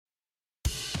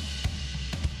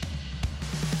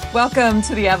Welcome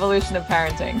to the evolution of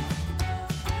parenting.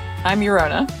 I'm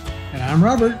Yorona. And I'm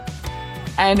Robert.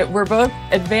 And we're both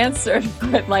advanced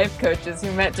certified life coaches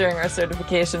who met during our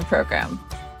certification program.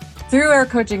 Through our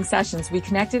coaching sessions, we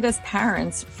connected as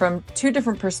parents from two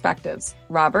different perspectives.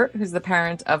 Robert, who's the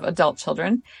parent of adult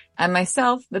children, and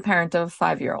myself, the parent of a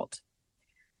 5-year-old.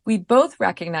 We both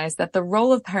recognize that the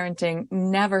role of parenting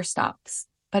never stops,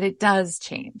 but it does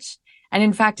change. And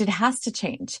in fact, it has to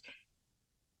change.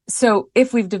 So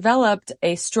if we've developed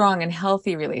a strong and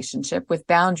healthy relationship with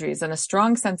boundaries and a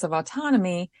strong sense of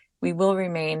autonomy, we will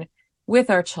remain with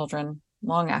our children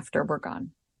long after we're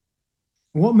gone.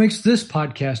 What makes this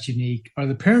podcast unique are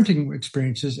the parenting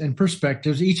experiences and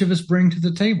perspectives each of us bring to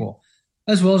the table,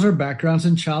 as well as our backgrounds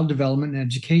in child development and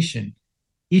education.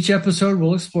 Each episode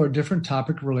will explore a different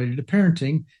topic related to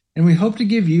parenting, and we hope to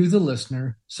give you, the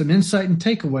listener, some insight and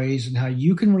takeaways on how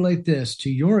you can relate this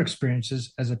to your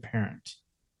experiences as a parent.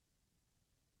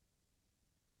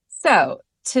 So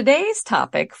today's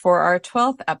topic for our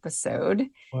 12th episode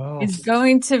is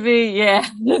going to be,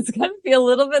 it's going to be a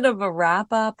little bit of a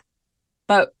wrap up,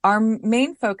 but our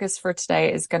main focus for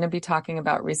today is going to be talking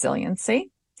about resiliency,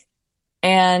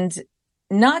 and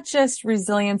not just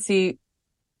resiliency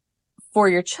for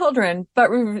your children, but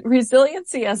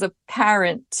resiliency as a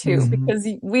parent too, because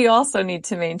we also need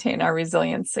to maintain our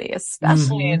resiliency,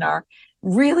 especially in our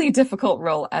really difficult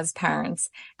role as parents.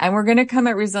 And we're going to come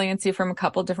at resiliency from a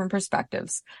couple different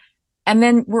perspectives. And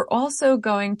then we're also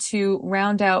going to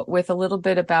round out with a little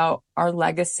bit about our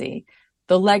legacy,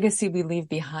 the legacy we leave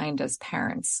behind as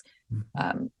parents.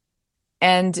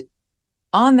 And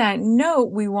on that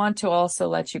note, we want to also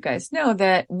let you guys know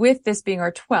that with this being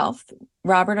our 12th,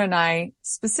 Robert and I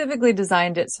specifically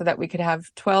designed it so that we could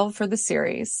have 12 for the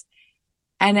series.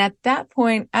 And at that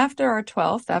point, after our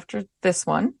 12th, after this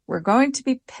one, we're going to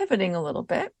be pivoting a little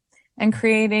bit and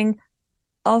creating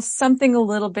something a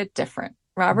little bit different.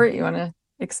 Robert, you want to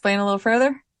explain a little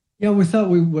further? Yeah, we thought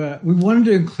we wanted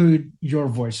to include your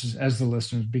voices as the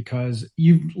listeners, because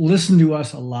you've listened to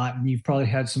us a lot and you've probably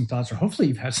had some thoughts, or hopefully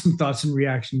you've had some thoughts and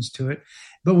reactions to it.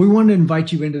 But we wanted to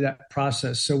invite you into that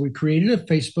process. So we created a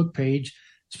Facebook page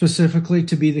specifically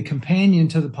to be the companion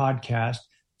to the podcast,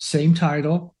 same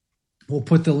title. We'll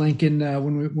put the link in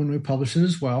when we publish it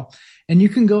as well. And you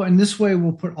can go, and this way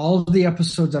we'll put all of the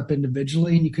episodes up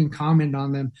individually and you can comment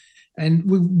on them. And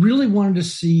we really wanted to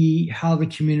see how the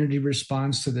community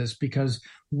responds to this, because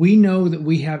we know that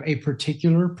we have a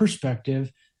particular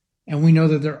perspective, and we know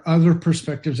that there are other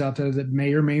perspectives out there that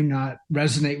may or may not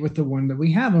resonate with the one that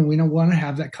we have. And we don't want to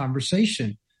have that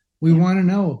conversation. We want to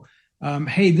know,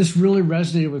 hey, this really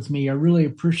resonated with me. I really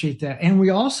appreciate that. And we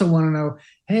also want to know,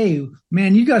 hey,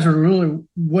 man, you guys are really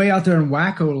way out there in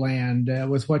wacko land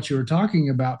with what you were talking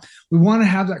about. We want to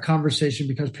have that conversation,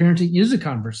 because parenting is a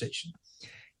conversation.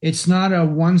 It's not a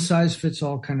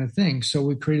one-size-fits-all kind of thing. So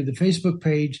we created the Facebook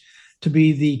page to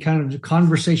be the kind of the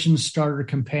conversation starter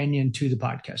companion to the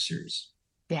podcast series.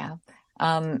 Yeah.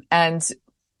 And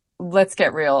let's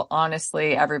get real.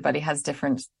 Honestly, everybody has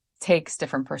different takes,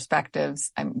 different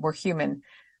perspectives. We're human.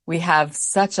 We have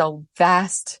such a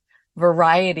vast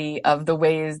variety of the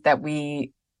ways that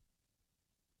we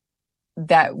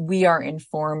are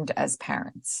informed as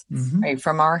parents, right?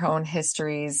 From our own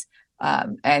histories,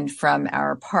 and from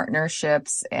our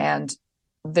partnerships. And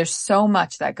there's so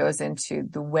much that goes into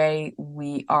the way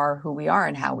we are who we are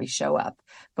and how we show up,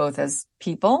 both as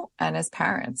people and as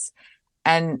parents.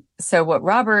 And so what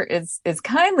Robert is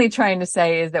kindly trying to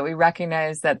say is that we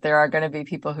recognize that there are going to be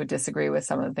people who disagree with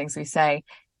some of the things we say,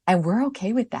 and we're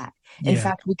okay with that. In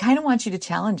fact, we kind of want you to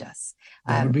challenge us.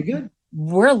 That would be good.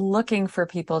 We're looking for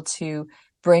people to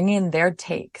bring in their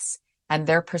takes and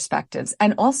their perspectives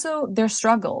and also their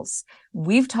struggles.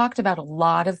 We've talked about a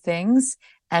lot of things,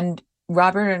 and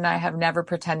Robert and I have never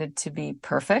pretended to be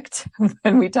perfect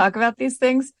when we talk about these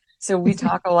things. So we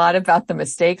talk a lot about the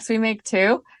mistakes we make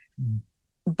too.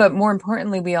 But more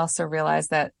importantly, we also realize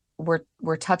that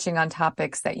we're touching on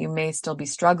topics that you may still be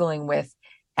struggling with,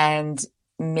 and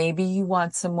maybe you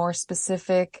want some more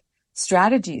specific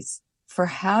strategies for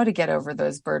how to get over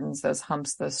those burdens, those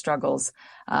humps, those struggles,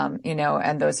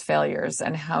 and those failures,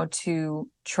 and how to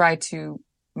try to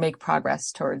make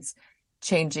progress towards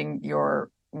changing your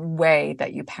way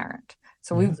that you parent.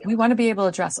 So we want to be able to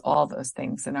address all those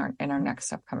things in our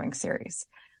next upcoming series.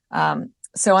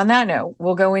 So on that note,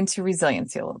 we'll go into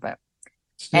resiliency a little bit.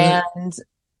 And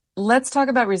let's talk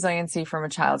about resiliency from a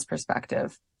child's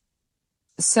perspective.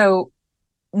 So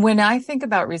when I think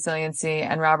about resiliency,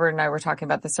 and Robert and I were talking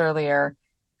about this earlier,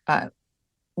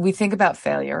 we think about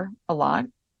failure a lot.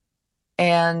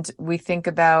 And we think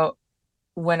about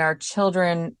when our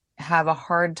children have a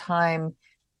hard time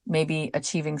maybe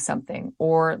achieving something,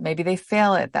 or maybe they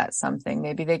fail at that something.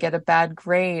 Maybe they get a bad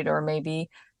grade, or maybe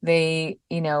they,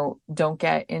 don't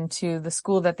get into the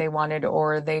school that they wanted,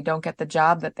 or they don't get the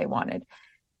job that they wanted.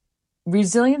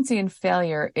 Resiliency and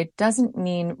failure, it doesn't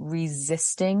mean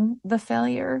resisting the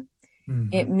failure. It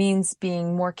Mm-hmm. means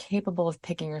being more capable of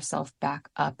picking yourself back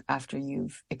up after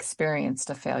you've experienced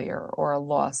a failure or a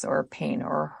loss or a pain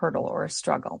or a hurdle or a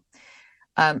struggle.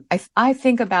 I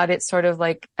think about it sort of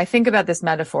like, I think about this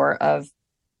metaphor of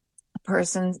a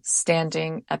person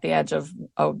standing at the edge of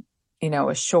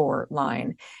a shore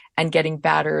line and getting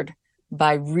battered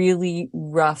by really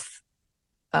rough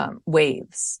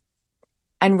waves.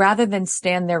 And rather than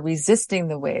stand there resisting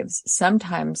the waves,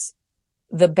 sometimes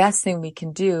the best thing we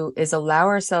can do is allow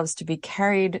ourselves to be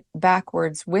carried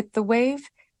backwards with the wave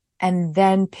and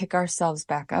then pick ourselves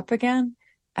back up again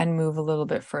and move a little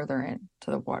bit further into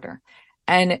the water.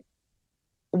 And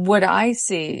what I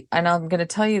see, and I'm going to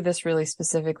tell you this really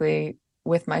specifically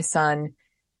with my son,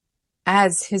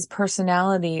 as his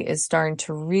personality is starting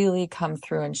to really come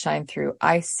through and shine through,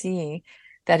 I see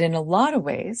that in a lot of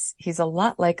ways, he's a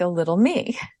lot like a little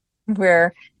me,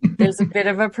 where there's a bit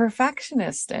of a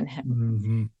perfectionist in him.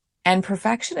 Mm-hmm. And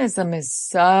perfectionism is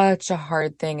such a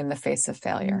hard thing in the face of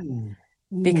failure Ooh.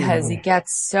 because he Ooh.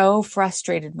 gets so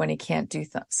frustrated when he can't do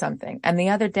something. And the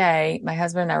other day, my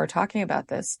husband and I were talking about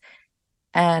this,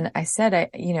 and I said,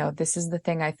 this is the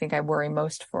thing I think I worry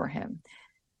most for him.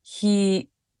 He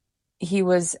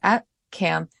was at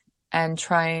camp and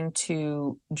trying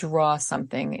to draw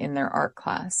something in their art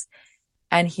class.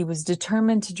 And he was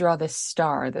determined to draw this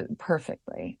star that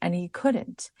perfectly, and he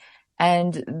couldn't.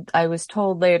 And I was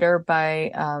told later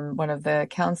by one of the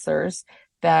counselors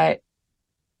that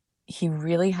he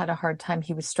really had a hard time.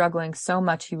 He was struggling so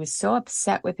much. He was so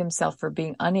upset with himself for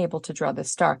being unable to draw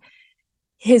this star.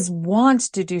 His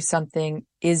want to do something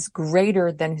is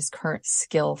greater than his current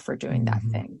skill for doing that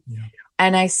Mm-hmm. thing. Yeah.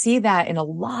 And I see that in a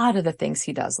lot of the things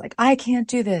he does, like, I can't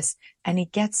do this. And he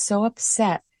gets so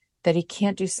upset that he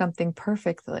can't do something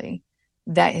perfectly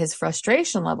that his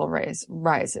frustration level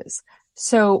rises.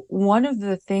 So one of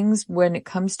the things when it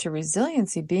comes to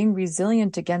resiliency, being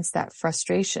resilient against that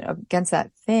frustration, against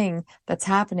that thing that's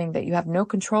happening that you have no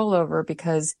control over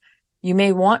because you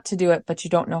may want to do it, but you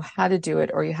don't know how to do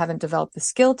it, or you haven't developed the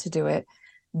skill to do it.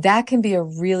 That can be a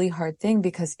really hard thing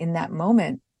because in that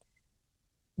moment,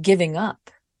 giving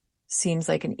up seems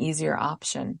like an easier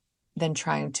option than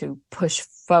trying to push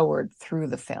forward through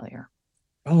the failure.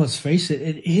 Oh, let's face it,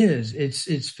 it is.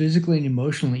 It's physically and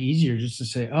emotionally easier just to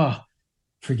say, oh,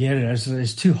 forget it.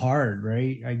 It's too hard,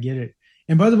 right? I get it.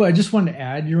 And by the way, I just wanted to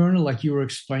add, Yorona, like you were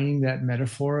explaining that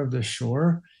metaphor of the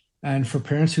shore. And for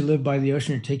parents who live by the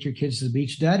ocean or take your kids to the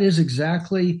beach, that is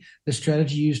exactly the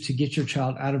strategy used to get your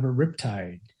child out of a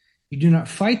riptide. You do not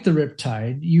fight the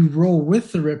riptide. You roll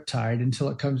with the riptide until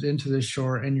it comes into the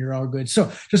shore and you're all good. So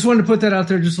just wanted to put that out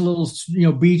there, just a little,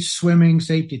 beach swimming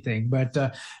safety thing. But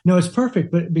no, it's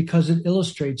perfect, but because it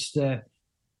illustrates that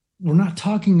we're not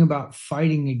talking about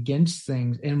fighting against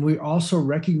things. And we also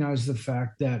recognize the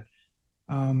fact that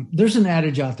there's an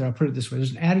adage out there. I'll put it this way.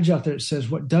 There's an adage out there that says,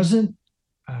 what doesn't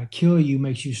kill you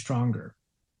makes you stronger.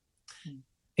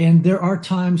 And there are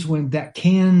times when that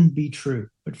can be true.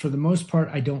 But for the most part,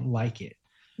 I don't like it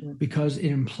because it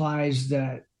implies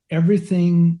that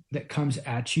everything that comes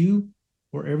at you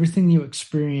or everything you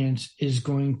experience is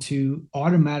going to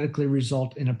automatically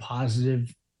result in a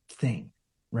positive thing,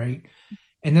 right?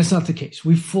 And that's not the case.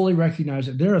 We fully recognize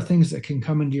that there are things that can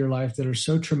come into your life that are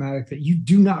so traumatic that you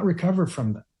do not recover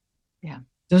from them. Yeah.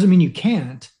 Doesn't mean you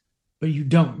can't, but you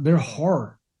don't. They're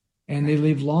hard and they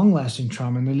leave long lasting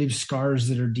trauma and they leave scars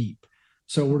that are deep.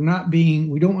 So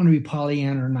we don't want to be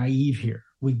Pollyanna or naive here.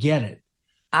 We get it.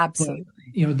 Absolutely.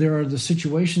 But, there are the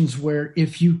situations where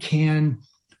if you can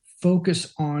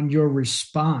focus on your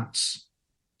response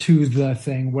to the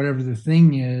thing, whatever the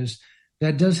thing is,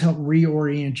 that does help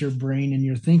reorient your brain and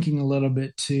your thinking a little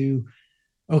bit to,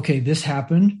 okay, this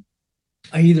happened.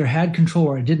 I either had control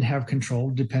or I didn't have control,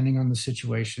 depending on the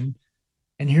situation.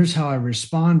 And here's how I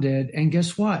responded. And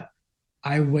guess what?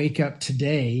 I wake up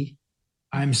today.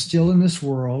 I'm still in this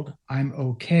world. I'm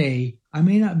okay. I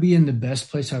may not be in the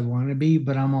best place I want to be,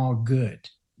 but I'm all good.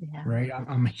 Yeah. Right?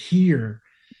 I'm here.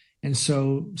 And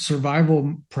so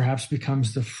survival perhaps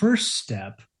becomes the first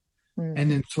step.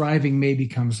 And then thriving maybe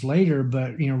comes later,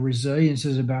 but resilience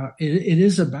is about it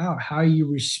is about how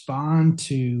you respond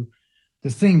to the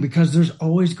thing, because there's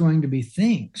always going to be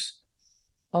things.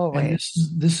 Always.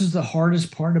 And this is the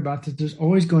hardest part about that. There's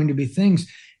always going to be things,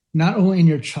 not only in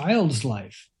your child's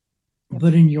life,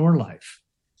 but in your life.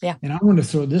 Yeah. And I want to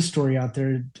throw this story out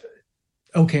there.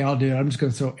 okay, I'll do it. I'm just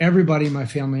going to throw everybody in my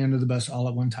family under the bus all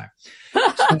at one time.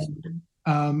 So,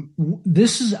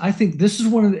 I think this is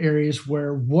one of the areas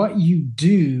where what you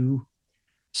do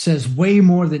says way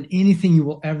more than anything you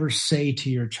will ever say to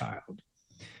your child,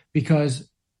 because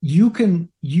you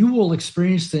will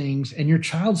experience things and your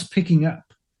child's picking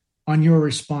up on your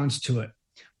response to it.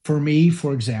 For me,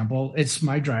 for example, it's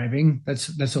my driving.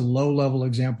 That's a low level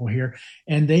example here.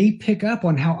 And they pick up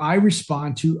on how I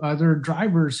respond to other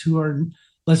drivers who are,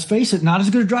 let's face it, not as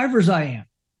good drivers as I am.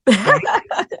 Right?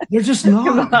 They're just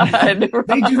Come not. on,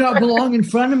 They do not Robert. belong in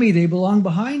front of me. They belong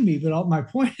behind me. But my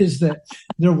point is that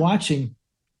they're watching,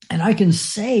 and I can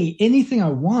say anything I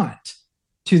want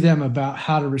to them about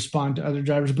how to respond to other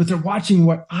drivers, but they're watching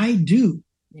what I do.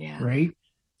 Yeah. Right.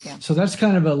 Yeah. So that's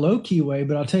kind of a low key way,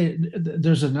 but I'll tell you,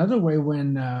 there's another way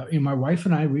when my wife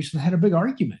and I recently had a big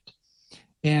argument,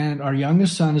 and our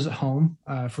youngest son is at home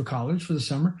for college for the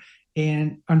summer,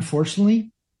 and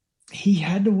unfortunately, he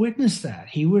had to witness that.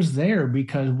 He was there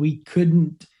because we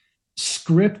couldn't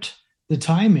script the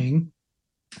timing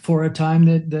for a time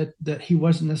that he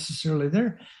wasn't necessarily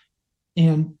there.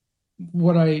 And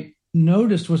what I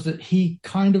noticed was that he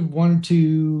kind of wanted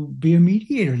to be a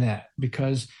mediator in that,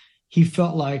 because he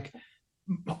felt like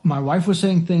my wife was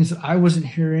saying things that I wasn't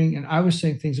hearing, and I was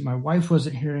saying things that my wife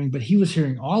wasn't hearing, but he was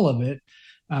hearing all of it,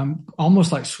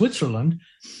 almost like Switzerland.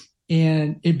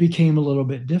 And it became a little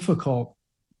bit difficult.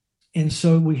 And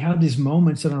so we have these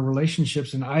moments in our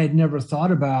relationships, and I had never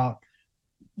thought about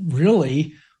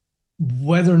really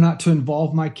whether or not to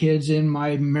involve my kids in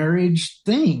my marriage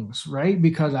things, right?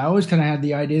 Because I always kind of had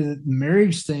the idea that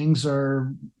marriage things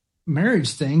are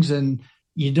marriage things, and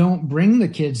you don't bring the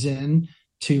kids in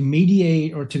to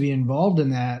mediate or to be involved in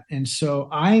that. And so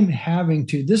I'm having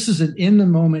to, this is an in the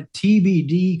moment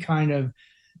TBD kind of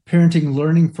parenting,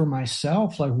 learning for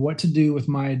myself, like what to do with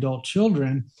my adult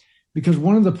children. Because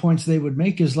one of the points they would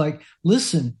make is like,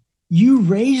 listen, you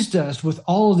raised us with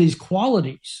all of these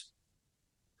qualities.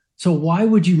 So why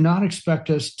would you not expect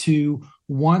us to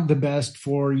want the best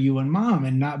for you and mom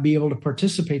and not be able to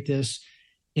participate this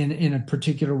in a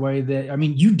particular way that, I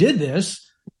mean, you did this.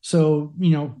 So,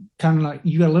 kind of like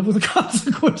you got to live with the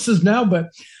consequences now. But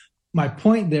my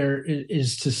point there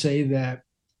is to say that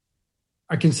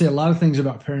I can say a lot of things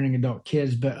about parenting adult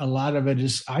kids, but a lot of it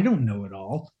is, I don't know it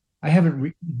all.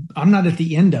 I'm not at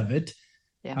the end of it.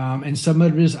 Yeah. And some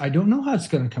of it is, I don't know how it's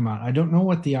going to come out. I don't know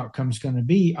what the outcome is going to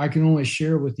be. I can only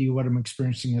share with you what I'm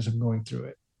experiencing as I'm going through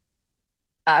it.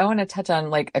 I want to touch on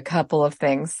like a couple of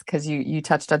things because you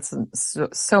touched on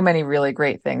so many really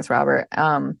great things, Robert.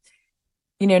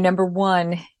 Number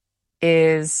one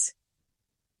is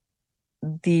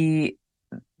the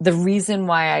reason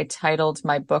why I titled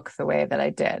my book the way that I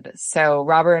did. So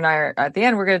Robert and I are at the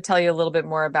end, we're going to tell you a little bit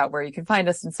more about where you can find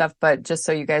us and stuff. But just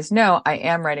so you guys know, I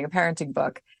am writing a parenting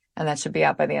book, and that should be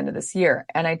out by the end of this year.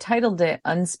 And I titled it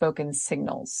Unspoken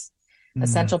Signals,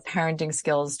 Essential Parenting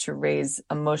Skills to Raise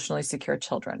Emotionally Secure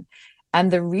Children.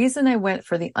 And the reason I went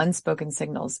for the unspoken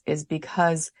signals is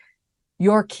because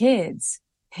your kids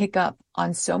pick up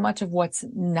on so much of what's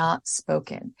not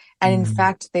spoken. And in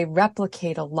fact, they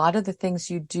replicate a lot of the things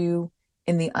you do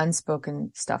in the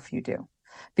unspoken stuff you do,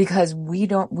 because we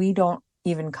don't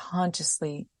even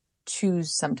consciously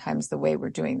choose sometimes the way we're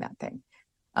doing that thing.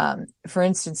 For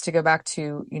instance, to go back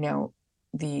to,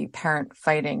 the parent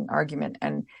fighting argument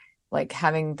and like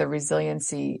having the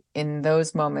resiliency in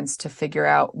those moments to figure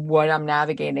out what I'm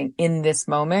navigating in this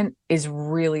moment is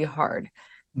really hard.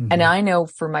 And I know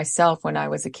for myself, when I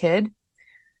was a kid,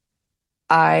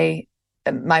 my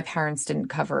parents didn't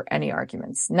cover any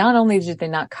arguments. Not only did they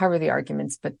not cover the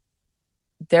arguments, but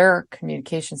their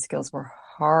communication skills were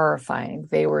horrifying.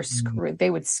 They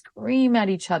would scream at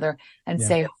each other and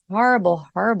say horrible,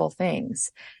 horrible things.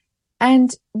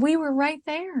 And we were right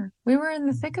there. We were in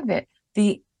the thick of it.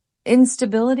 The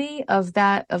instability of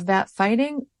that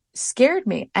fighting scared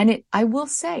me. And I will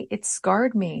say it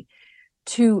scarred me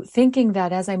to thinking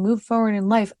that as I moved forward in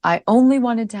life, I only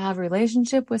wanted to have a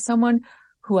relationship with someone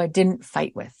who I didn't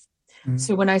fight with.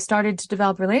 So when I started to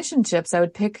develop relationships, I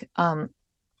would pick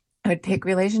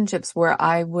relationships where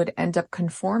I would end up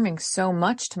conforming so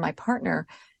much to my partner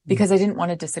because I didn't want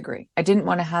to disagree. I didn't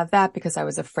want to have that because I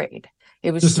was afraid.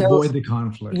 It was just avoid the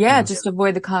conflict. Yeah, just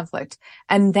avoid the conflict.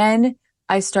 And then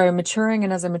I started maturing,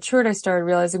 and as I matured, I started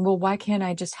realizing, well, why can't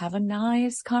I just have a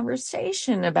nice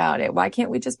conversation about it? Why can't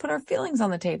we just put our feelings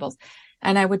on the tables?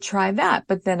 And I would try that.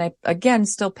 But then I, again,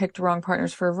 still picked wrong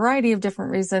partners for a variety of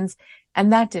different reasons,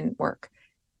 and that didn't work.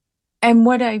 And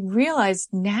what I realized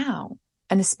now,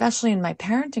 and especially in my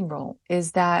parenting role,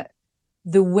 is that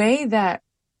the way that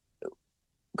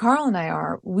Carl and I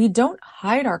are, we don't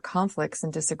hide our conflicts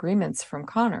and disagreements from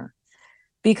Connor,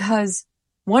 because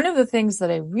one of the things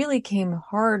that I really came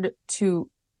hard to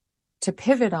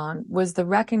pivot on was the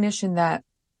recognition that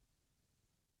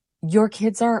your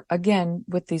kids are, again,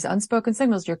 with these unspoken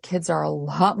signals, your kids are a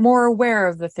lot more aware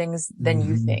of the things than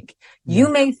you Hmm. think. Yeah.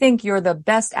 You may think you're the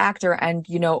best actor and,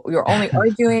 you're only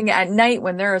arguing at night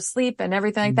when they're asleep and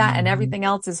everything like that, and Hmm. everything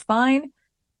else is fine,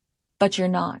 but you're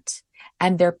not.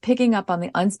 And they're picking up on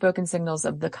the unspoken signals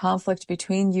of the conflict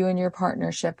between you and your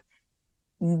partnership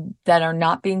that are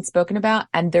not being spoken about,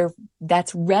 and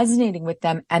that's resonating with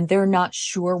them, and they're not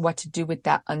sure what to do with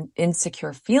that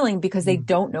insecure feeling because they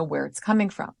don't know where it's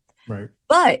coming from. Right.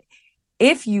 But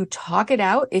if you talk it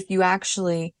out, if you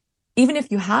actually, even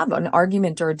if you have an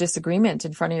argument or a disagreement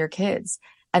in front of your kids,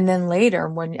 and then later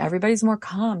when everybody's more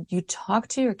calm, you talk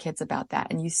to your kids about that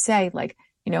and you say, like,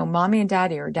 mommy and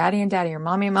daddy, or daddy and daddy, or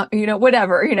mommy and mom,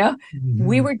 whatever,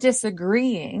 we Hmm. were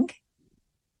disagreeing,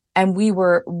 and we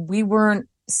weren't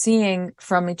seeing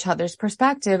from each other's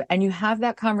perspective, and you have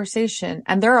that conversation.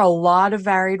 And there are a lot of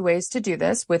varied ways to do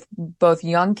this with both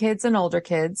young kids and older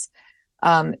kids.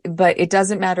 But it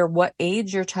doesn't matter what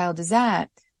age your child is at.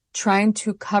 Trying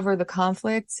to cover the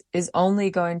conflict is only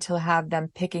going to have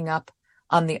them picking up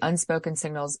on the unspoken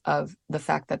signals of the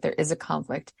fact that there is a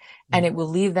conflict, and Yeah. it will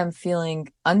leave them feeling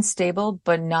unstable,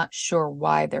 but not sure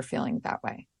why they're feeling that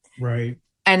way. Right.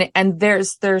 And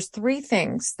there's three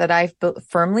things that I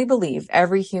firmly believe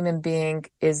every human being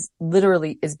is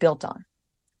built on: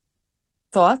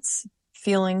 thoughts,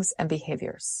 feelings, and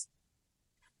behaviors.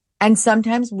 And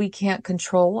sometimes we can't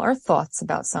control our thoughts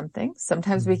about something.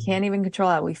 Sometimes we Hmm. can't even control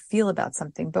how we feel about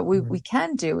something, but we Right.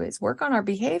 can do is work on our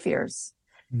behaviors.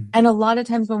 Mm. And a lot of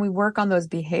times when we work on those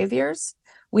behaviors,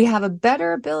 we have a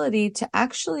better ability to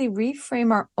actually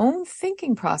reframe our own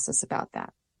thinking process about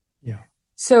that. Yeah.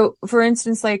 So, for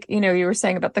instance, like, you were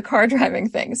saying about the car driving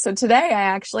thing. So today I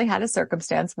actually had a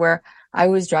circumstance where I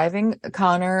was driving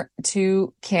Connor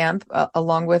to camp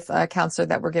along with a counselor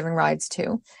that we're giving rides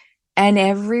to. And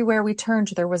everywhere we turned,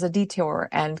 there was a detour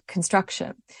and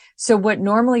construction. So what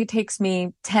normally takes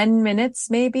me 10 minutes,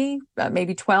 maybe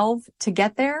 12 to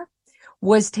get there,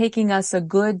 was taking us a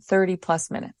good 30 plus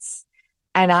minutes.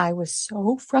 And I was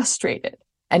so frustrated.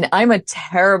 And I'm a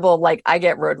terrible, like, I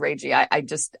get road ragey.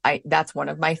 That's one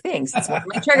of my things. It's one of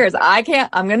my triggers.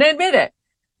 I'm going to admit it.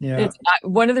 Yeah. It's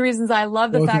one of the reasons I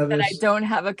love the Both fact of that I us. don't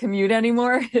have a commute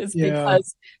anymore is Yeah.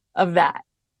 because of that.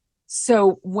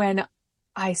 So when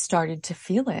I started to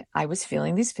feel it, I was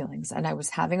feeling these feelings and I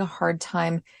was having a hard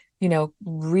time,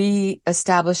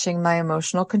 reestablishing my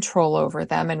emotional control over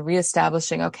them and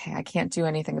reestablishing, okay, I can't do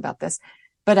anything about this.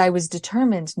 But I was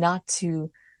determined not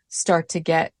to start to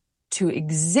get to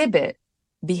exhibit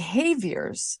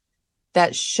behaviors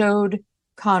that showed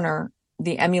Connor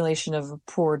the emulation of a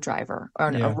poor driver or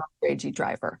a Yeah. road ragey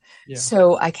driver. Yeah.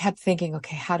 So I kept thinking,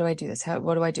 okay, how do I do this?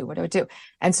 What do I do? What do I do?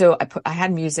 And so I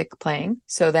had music playing.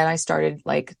 So then I started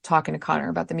like talking to Connor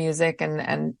about the music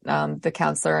and the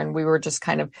counselor, and we were just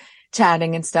kind of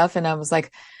chatting and stuff. And I was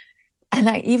like, and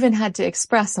I even had to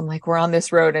express, I'm like, we're on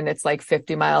this road and it's like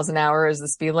 50 miles an hour is the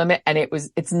speed limit. And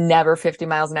it's never 50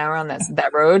 miles an hour on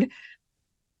that road.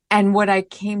 And what I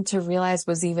came to realize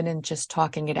was, even in just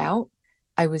talking it out,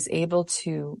 I was able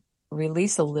to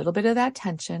release a little bit of that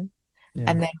tension Yeah.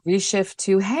 and then reshift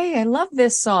to, hey, I love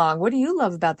this song. What do you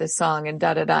love about this song? And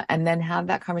da da da. And then have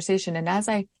that conversation. And as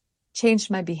I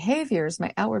changed my behaviors,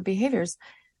 my outward behaviors,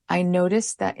 I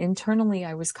noticed that internally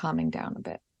I was calming down a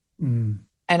bit. Mm.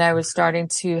 And I was starting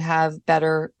to have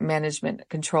better management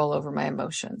control over my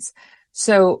emotions.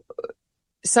 So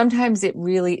sometimes it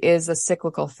really is a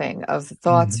cyclical thing of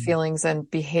thoughts, Hmm. feelings, and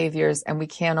behaviors, and we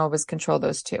can't always control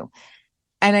those too.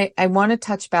 And I want to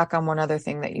touch back on one other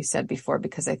thing that you said before,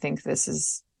 because I think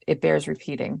it bears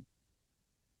repeating.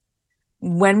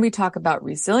 When we talk about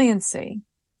resiliency,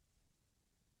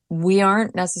 we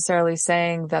aren't necessarily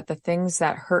saying that the things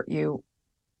that hurt you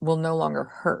will no longer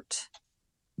hurt.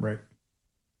 Right.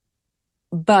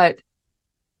 But,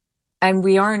 and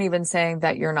we aren't even saying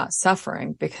that you're not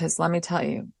suffering, because let me tell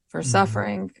you, for Hmm.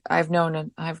 suffering, I've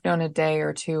known a day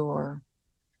or two or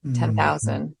Hmm.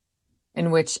 10,000 in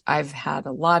which I've had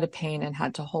a lot of pain and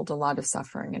had to hold a lot of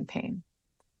suffering and pain.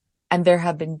 And there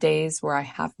have been days where I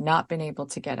have not been able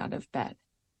to get out of bed.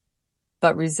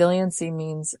 But resiliency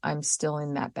means I'm still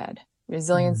in that bed.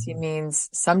 Resiliency Hmm. means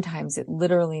sometimes it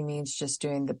literally means just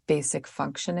doing the basic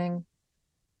functioning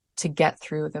to get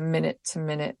through the minute to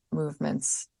minute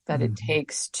movements that it Hmm.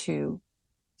 takes to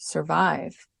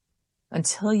survive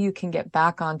until you can get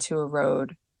back onto a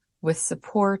road with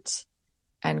support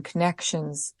and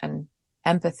connections and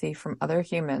empathy from other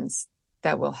humans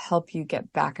that will help you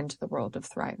get back into the world of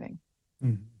thriving.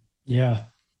 Mm. Yeah,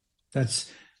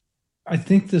 that's, I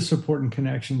think the support and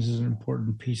connections is an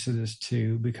important piece of this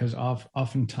too, because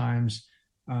oftentimes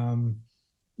um,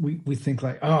 we think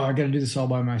like, oh, I got to do this all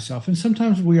by myself. And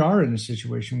sometimes we are in a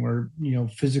situation where,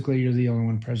 physically you're the only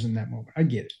one present in that moment. I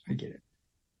get it. I get it.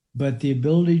 But the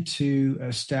ability to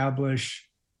establish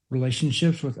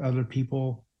relationships with other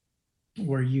people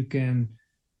where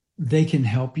they can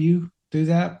help you do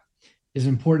that is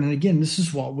important. And again, this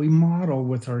is what we model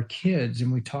with our kids.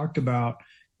 And we talked about,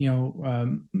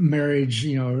 marriage,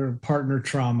 or partner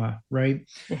trauma, right?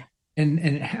 Yeah. And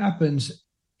it happens,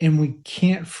 and we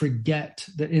can't forget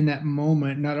that in that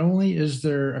moment, not only is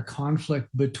there a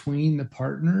conflict between the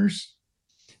partners,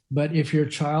 but if your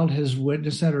child has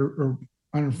witnessed that or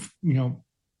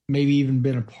maybe even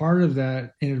been a part of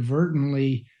that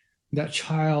inadvertently, that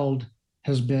child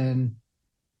has been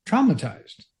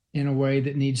traumatized in a way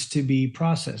that needs to be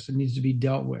processed and needs to be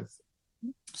dealt with.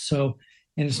 So,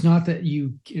 and it's not that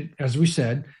as we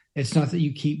said, it's not that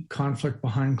you keep conflict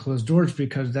behind closed doors,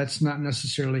 because that's not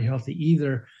necessarily healthy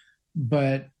either.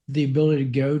 But the ability to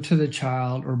go to the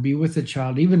child or be with the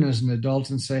child, even as an adult,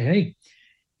 and say, hey,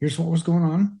 here's what was going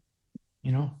on.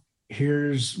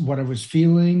 Here's what I was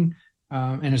feeling.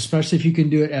 And especially if you can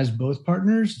do it as both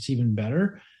partners, it's even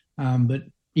better. But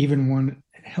even one,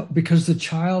 because the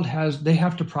child they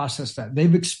have to process that.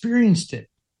 They've experienced it.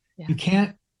 Yeah. You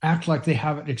can't act like they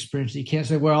haven't experienced it. You can't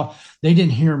say, well, they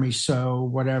didn't hear me, so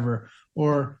whatever.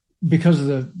 Or because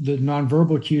of the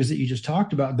nonverbal cues that you just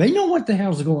talked about, they know what the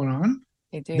hell's going on.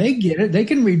 They do. They get it. They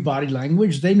can read body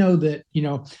language. They know that,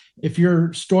 if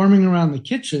you're storming around the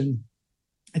kitchen,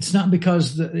 it's not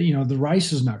because the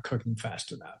rice is not cooking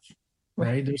fast enough,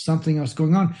 right? There's something else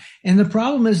going on. And the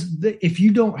problem is that if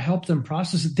you don't help them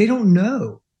process it, they don't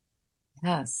know.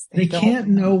 Yes. They can't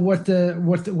know what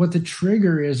the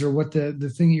trigger is, or what the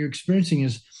thing that you're experiencing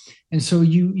is. And so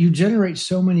you generate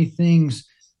so many things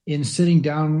in sitting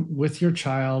down with your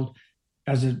child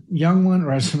as a young one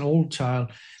or as an old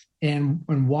child, and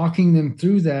walking them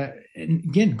through that. And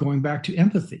again, going back to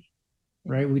empathy,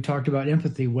 right? We talked about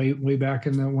empathy way back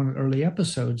in one of the early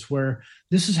episodes, where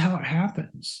this is how it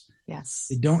happens. Yes.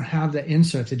 They don't have that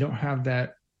insight. They don't have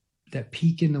that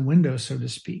peek in the window, so to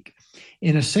speak,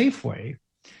 in a safe way.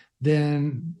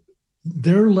 Then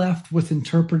they're left with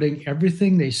interpreting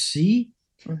everything they see,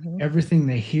 everything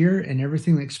they hear, and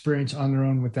everything they experience on their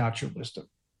own without your wisdom.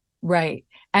 Right.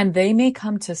 And they may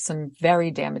come to some very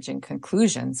damaging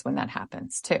conclusions when that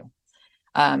happens too.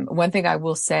 One thing I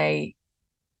will say,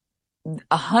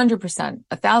 100%,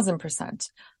 1,000%,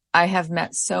 I have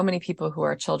met so many people who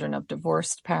are children of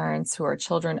divorced parents, who are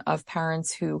children of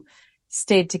parents who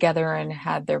stayed together and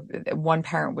had one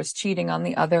parent was cheating on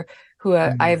the other, who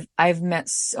I've met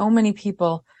so many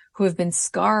people who have been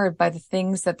scarred by the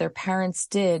things that their parents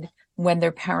did when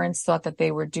their parents thought that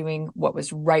they were doing what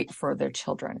was right for their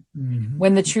children. Mm-hmm.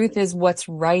 When the truth is, what's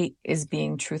right is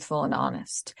being truthful and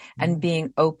honest, and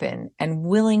being open and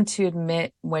willing to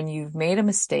admit when you've made a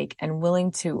mistake, and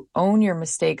willing to own your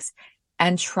mistakes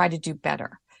and try to do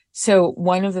better. So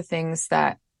one of the things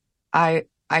that I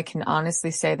can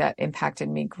honestly say that impacted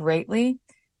me greatly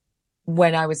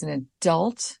when I was an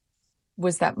adult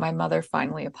was that my mother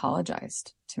finally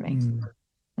apologized to me.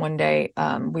 One day,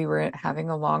 we were having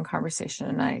a long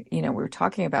conversation, and we were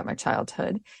talking about my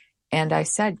childhood, and I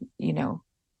said,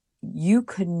 you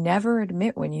could never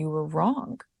admit when you were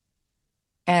wrong.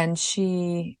 And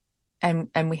she,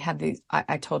 and we had these,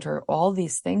 I told her all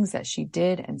these things that she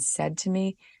did and said to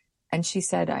me. And she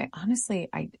said, I honestly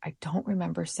don't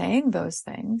remember saying those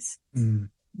things,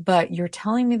 but you're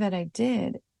telling me that I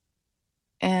did.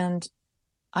 And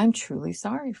I'm truly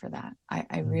sorry for that.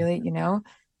 I really,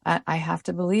 I have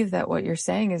to believe that what you're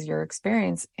saying is your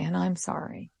experience, and I'm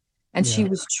sorry. And she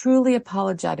was truly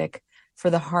apologetic for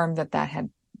the harm that had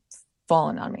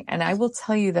fallen on me. And I will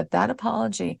tell you that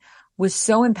apology was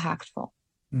so impactful.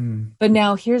 But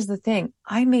now here's the thing.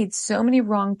 I made so many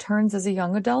wrong turns as a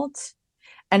young adult.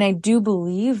 And I do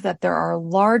believe that there are a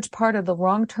large part of the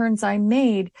wrong turns I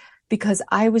made because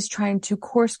I was trying to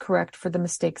course correct for the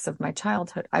mistakes of my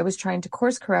childhood. I was trying to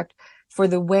course correct for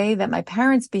the way that my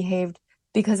parents behaved,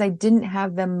 because I didn't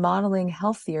have them modeling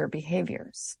healthier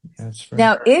behaviors. That's right.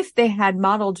 Now, if they had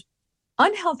modeled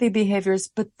unhealthy behaviors,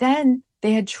 but then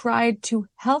they had tried to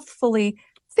healthfully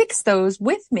fix those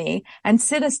with me and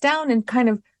sit us down and kind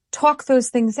of talk those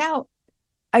things out,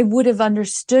 I would have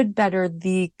understood better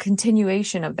the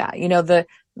continuation of that,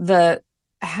 the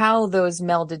how those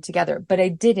melded together, but I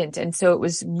didn't. And so it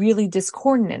was really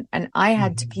discordant, and I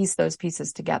had to piece those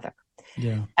pieces together.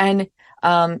 Yeah. And,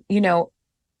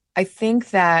 I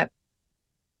think that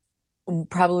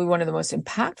probably one of the most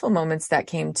impactful moments that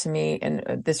came to me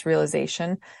in this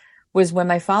realization was when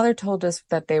my father told us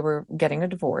that they were getting a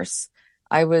divorce.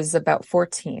 I was about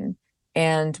 14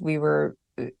 and we were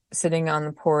sitting on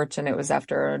the porch and it was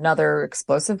after another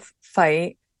explosive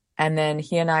fight. And then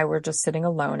he and I were just sitting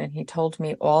alone and he told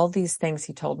me all these things.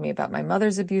 He told me about my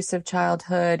mother's abusive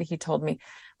childhood. He told me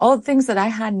all the things that I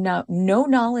had no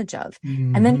knowledge of.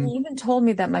 And then he Hmm. even told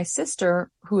me that my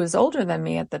sister, who was older than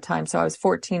me at the time, so I was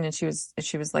 14 and she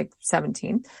was like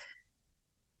 17.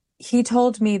 He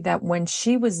told me that when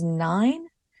she was 9,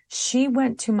 she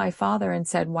went to my father and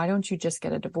said, "Why don't you just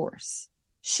get a divorce?"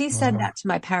 She said Wow. that to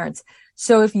my parents.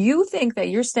 So if you think that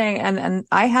you're staying, and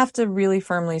I have to really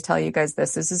firmly tell you guys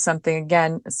this, this is something,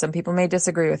 again, some people may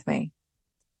disagree with me,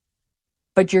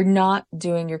 but you're not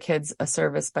doing your kids a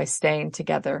service by staying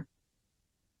together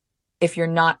if you're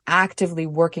not actively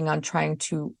working on trying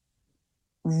to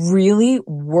really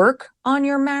work on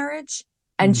your marriage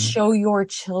and Hmm. show your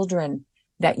children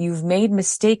that you've made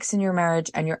mistakes in your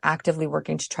marriage and you're actively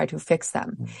working to try to fix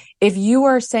them. If you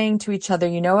are saying to each other,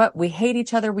 you know what, we hate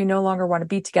each other, we no longer want to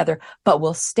be together, but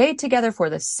we'll stay together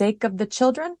for the sake of the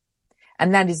children,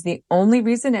 and that is the only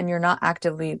reason, and you're not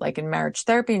actively like in marriage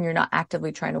therapy and you're not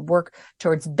actively trying to work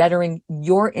towards bettering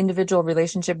your individual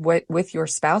relationship with your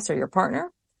spouse or your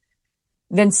partner,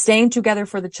 then staying together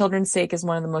for the children's sake is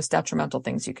one of the most detrimental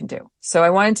things you can do. So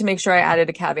I wanted to make sure I added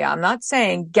a caveat. I'm not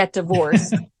saying get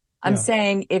divorced. I'm Yeah.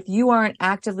 saying if you aren't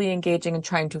actively engaging and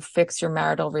trying to fix your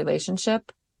marital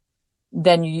relationship,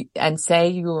 then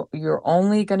you're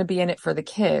only going to be in it for the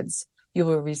kids, you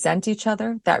will resent each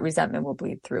other. That resentment will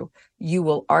bleed through. You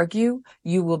will argue.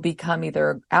 You will become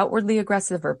either outwardly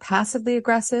aggressive or passively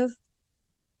aggressive.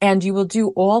 And you will do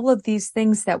all of these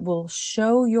things that will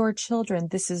show your children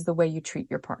this is the way you treat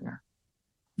your partner.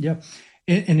 Yep.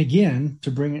 And again,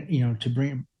 to bring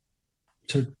it,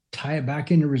 to tie it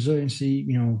back into resiliency,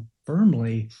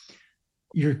 firmly,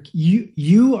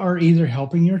 you are either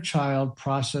helping your child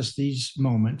process these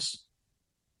moments,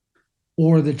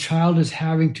 or the child is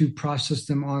having to process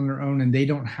them on their own and they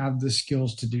don't have the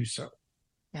skills to do so.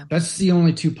 Yeah. That's the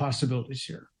only two possibilities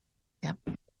here. Yeah.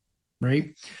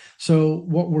 Right. So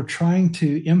what we're trying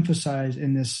to emphasize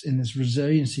in this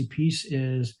resiliency piece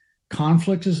is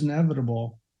conflict is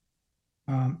inevitable.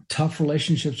 Tough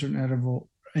relationships are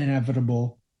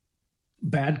inevitable.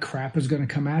 Bad crap is going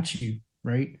to come at you,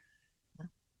 right?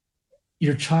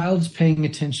 Your child's paying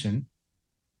attention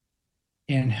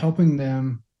and helping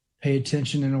them pay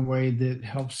attention in a way that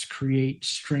helps create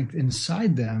strength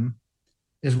inside them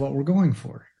is what we're going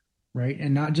for, right?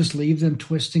 And not just leave them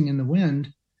twisting in the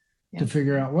wind Yeah. to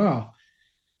figure out, well,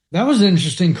 that was an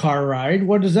interesting car ride.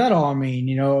 What does that all mean?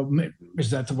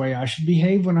 Is that the way I should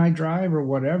behave when I drive or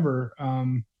whatever?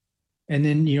 And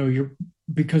then,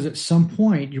 because at some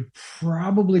point you're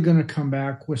probably going to come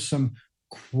back with some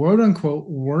quote unquote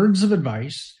words of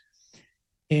advice,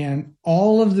 and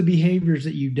all of the behaviors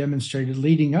that you demonstrated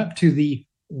leading up to the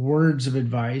words of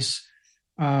advice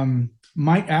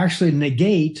might actually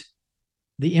negate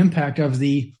the impact of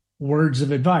the words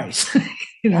of advice,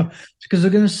 Yeah. because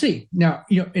they're going to see. Now,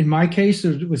 in my case,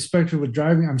 especially with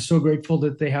driving, I'm so grateful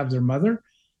that they have their mother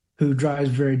who drives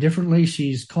very differently.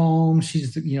 She's calm. She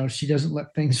doesn't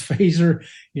let things phase her,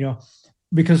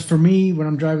 because for me, when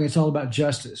I'm driving, it's all about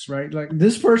justice, right? Like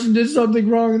this person did something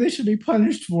wrong and they should be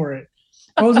punished for it.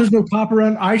 Oh, there's no cop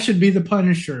around. I should be the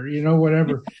punisher,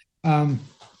 whatever. Um,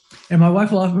 and my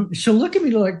wife she'll look at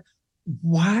me like,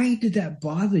 why did that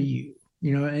bother you?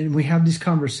 And we have these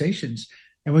conversations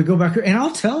and we go back and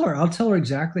I'll tell her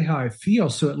exactly how I feel.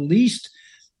 So at least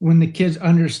when the kids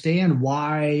understand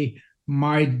why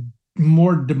my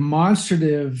more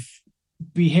demonstrative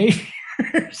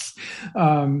behaviors,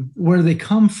 where they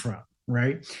come from,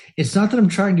 right? It's not that I'm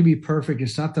trying to be perfect.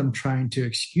 It's not that I'm trying to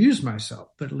excuse myself,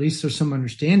 but at least there's some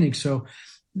understanding. So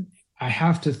I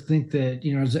have to think that,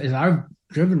 as I've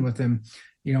driven with them,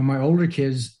 my older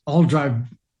kids all drive,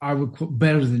 I would quote,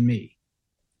 better than me,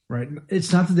 right?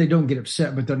 It's not that they don't get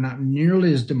upset, but they're not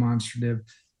nearly as demonstrative,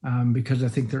 because I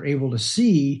think they're able to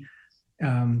see,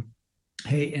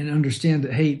 hey, and understand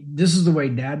that, hey, this is the way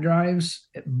dad drives,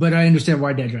 but I understand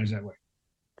why dad drives that way.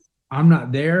 I'm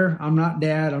not there. I'm not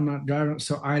dad. I'm not driving.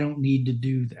 So I don't need to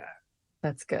do that.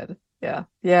 That's good. Yeah.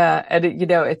 Yeah. And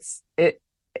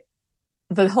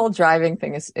the whole driving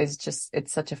thing is just,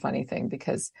 it's such a funny thing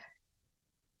because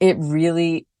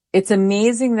it's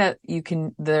amazing that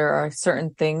there are certain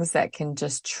things that can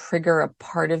just trigger a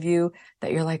part of you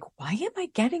that you're like, why am I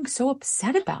getting so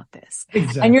upset about this? And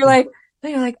Exactly. you're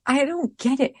like, I don't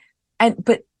get it.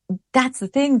 But that's the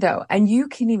thing though. And you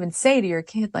can even say to your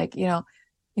kid, like,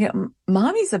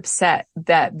 Mommy's upset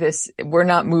that we're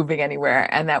not moving anywhere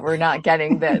and that we're not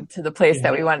getting to the place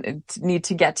Yeah. that we need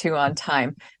to get to on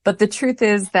time. But the truth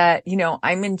is that,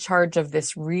 I'm in charge of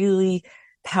this really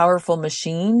powerful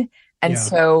machine. And Yeah.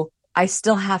 so I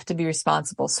still have to be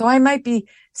responsible. So I might be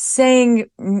saying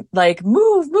like,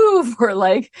 move, move, or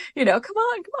like, come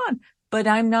on, come on. But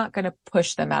I'm not going to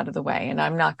push them out of the way. And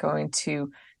I'm not going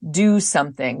to do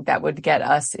something that would get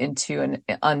us into an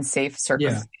unsafe Yeah.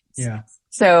 circumstance. Yeah.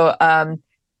 So,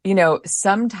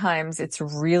 sometimes it's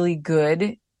really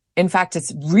good. In fact,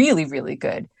 it's really, really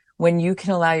good when you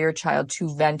can allow your child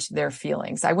to vent their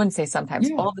feelings. I wouldn't say sometimes,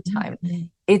 Yeah. all the time.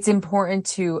 It's important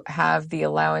to have the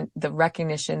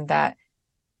recognition that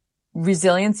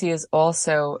resiliency is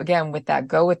also, again, with that,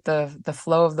 go with the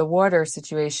flow of the water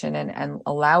situation and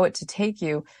allow it to take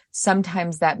you.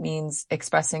 Sometimes that means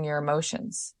expressing your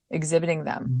emotions, exhibiting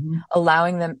them, Mhm.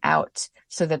 allowing them out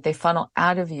so that they funnel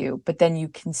out of you, but then you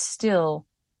can still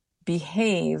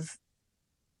behave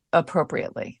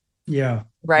appropriately, Yeah. Yeah.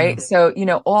 right? So,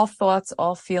 all thoughts,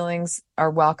 all feelings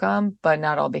are welcome, but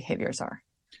not all behaviors are.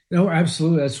 No,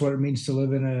 absolutely. That's what it means to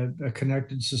live in a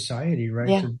connected society, right?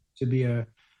 Yeah. To be a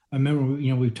member.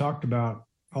 We've talked about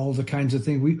all the kinds of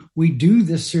things. We do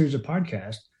this series of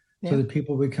podcasts so Yeah, that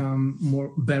people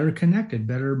become better connected,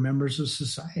 better members of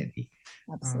society.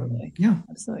 absolutely. Yeah.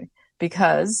 Absolutely.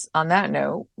 Because on that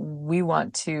note, we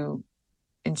want to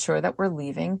ensure that we're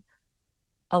leaving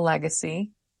a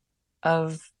legacy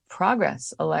of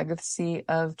progress, a legacy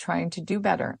of trying to do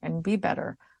better and be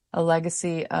better, a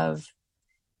legacy of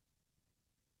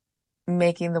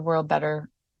making the world better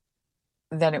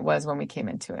than it was when we came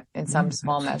into it in Yeah. some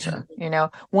small measure. Absolutely.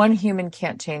 One human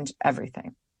can't change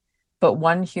everything, but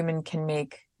one human can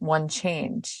make one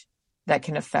change that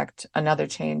can affect another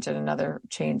change and another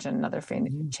change and another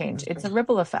change. It's a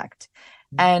ripple effect.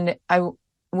 And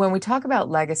when we talk about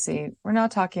legacy, we're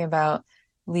not talking about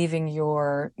leaving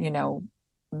your,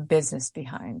 business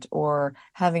behind or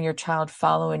having your child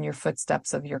follow in your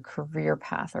footsteps of your career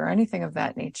path or anything of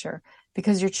that nature,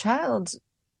 because your child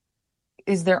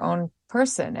is their own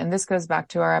person. And this goes back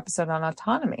to our episode on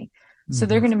autonomy. So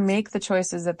they're Mhm. going to make the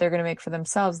choices that they're going to make for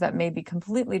themselves that may be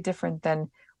completely different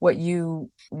than what you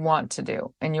want to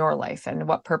do in your life and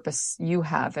what purpose you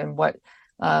have and what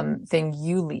thing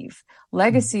you leave.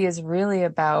 Legacy is really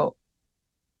about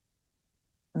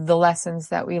the lessons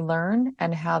that we learn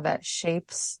and how that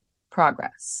shapes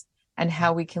progress and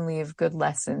how we can leave good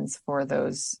lessons for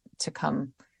those to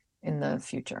come in the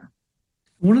future.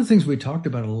 One of the things we talked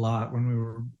about a lot when we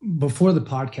were before the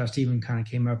podcast even kind of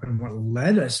came up, and what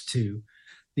led us to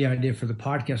the idea for the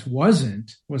podcast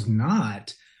was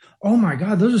not, oh my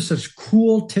God, those are such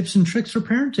cool tips and tricks for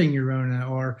parenting, Yorona,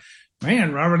 or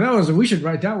man, Robert, we should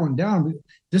write that one down.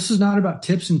 This is not about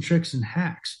tips and tricks and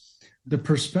hacks. The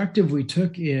perspective we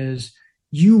took is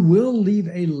you will leave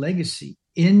a legacy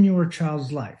in your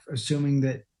child's life, assuming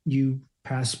that you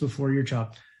pass before your child.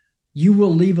 You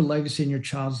will leave a legacy in your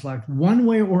child's life one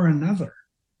way or another,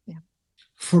 Yeah,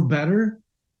 for better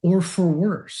or for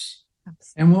worse.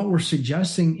 absolutely. And what we're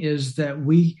suggesting is that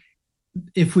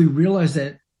if we realize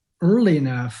that early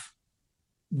enough,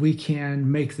 we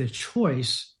can make the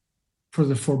choice for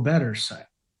the for better side,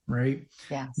 right?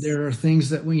 Yes. There are things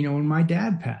that when my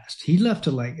dad passed, he left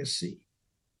a legacy.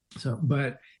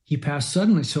 But he passed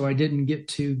suddenly, so I didn't get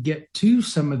to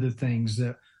some of the things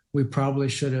that we probably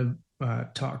should have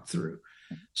talked through.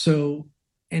 So,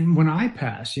 and when I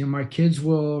pass, my kids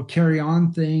will carry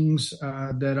on things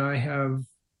that I have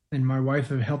and my wife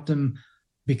have helped them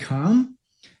become,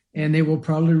 and they will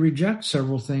probably reject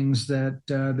several things that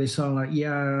they saw like,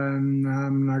 yeah,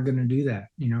 I'm not going to do that.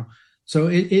 So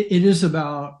it is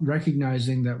about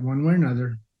recognizing that one way or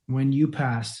another, when you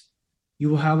pass, you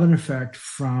will have an effect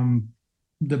from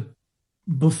the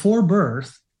before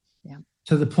birth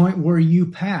to the point where you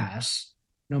pass.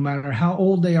 No matter how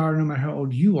old they are, no matter how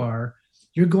old you are,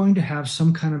 you're going to have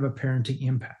some kind of a parenting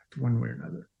impact one way or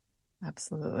another.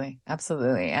 Absolutely.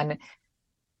 Absolutely. And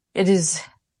it is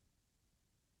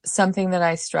something that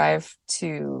I strive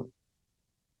to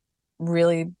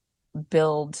really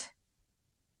build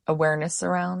awareness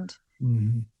around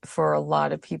for a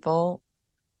lot of people.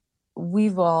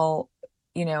 We've all,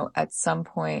 at some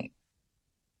point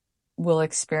will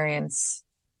experience,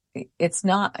 it's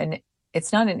not an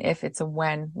if, it's a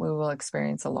when we will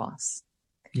experience a loss.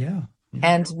 Yeah.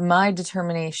 And my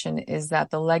determination is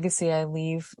that the legacy I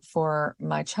leave for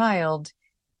my child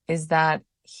is that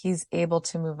he's able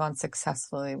to move on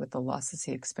successfully with the losses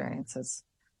he experiences.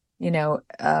 When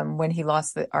we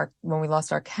lost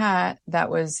our cat, that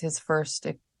was his first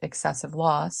excessive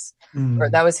loss, or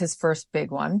that was his first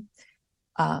big one.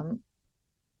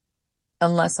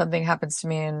 unless something happens to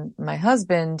me and my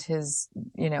husband,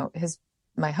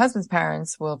 my husband's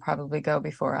parents will probably go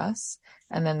before us.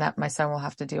 And then that my son will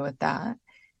have to deal with that.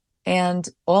 And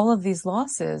all of these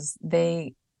losses,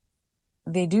 they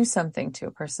do something to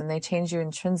a person. They change you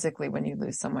intrinsically when you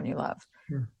lose someone you love.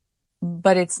 Sure.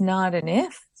 But it's not an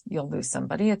if you'll lose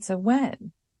somebody, it's a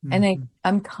when. And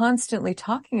I'm constantly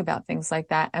talking about things like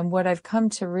that. And what I've come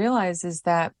to realize is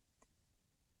that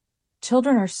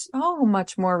children are so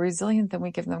much more resilient than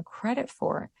we give them credit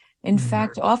for. In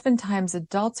fact, oftentimes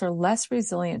adults are less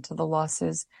resilient to the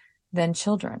losses than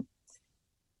children.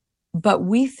 But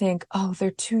we think, oh, they're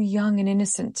too young and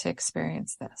innocent to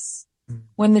experience this.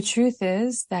 When the truth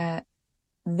is that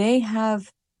they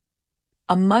have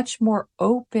a much more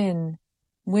open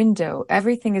window.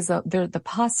 Everything is the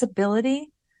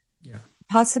possibility. Yeah.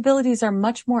 Possibilities are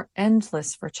much more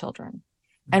endless for children.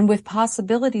 And with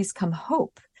possibilities come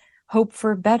hope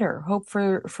for better, hope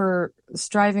for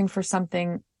striving for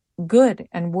something good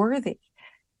and worthy.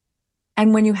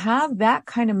 And when you have that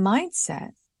kind of mindset,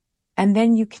 and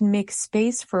then you can make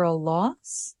space for a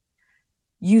loss,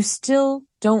 you still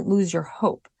don't lose your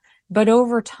hope. But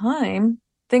over time,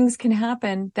 things can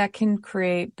happen that can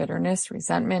create bitterness,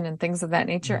 resentment, and things of that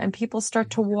nature. And people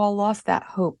start to wall off that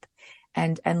hope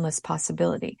and endless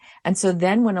possibility. And so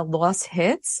then when a loss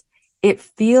hits, it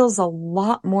feels a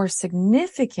lot more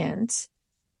significant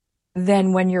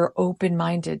than when you're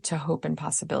open-minded to hope and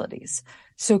possibilities.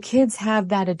 So kids have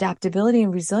that adaptability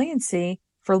and resiliency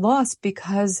for loss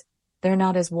because they're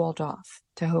not as walled off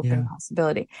to hope and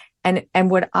possibility. And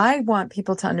what I want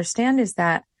people to understand is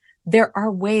that there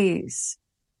are ways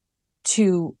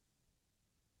to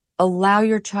allow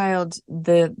your child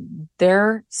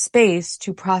their space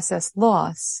to process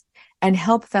loss and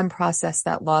help them process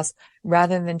that loss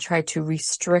rather than try to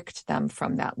restrict them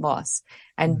from that loss.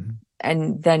 And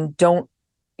then don't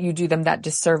you do them that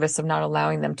disservice of not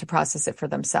allowing them to process it for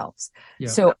themselves. Yeah.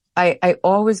 So I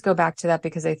always go back to that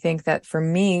because I think that for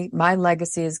me, my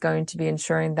legacy is going to be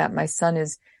ensuring that my son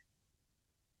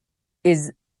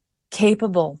is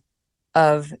capable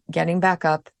of getting back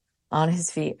up on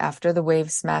his feet after the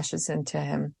wave smashes into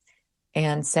him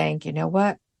and saying, you know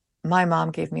what? My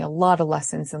mom gave me a lot of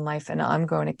lessons in life and I'm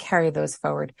going to carry those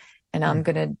forward. And I'm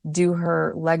going to do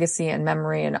her legacy and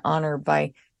memory and honor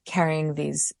by carrying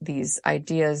these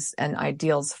ideas and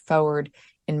ideals forward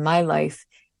in my life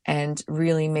and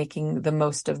really making the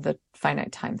most of the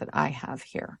finite time that I have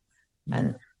here.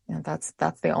 And that's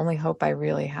the only hope I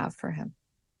really have for him.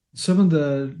 Some of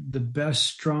the best,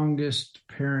 strongest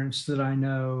parents that I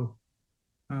know,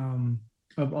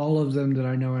 of all of them that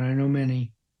I know, and I know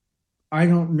many, I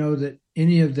don't know that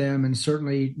any of them, and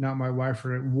certainly not my wife,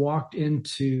 walked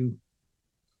into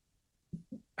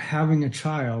having a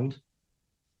child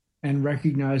and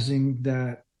recognizing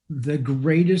that the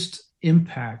greatest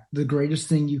impact, the greatest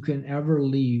thing you can ever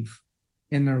leave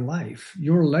in their life,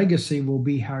 your legacy will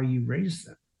be how you raise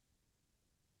them,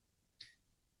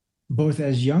 both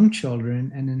as young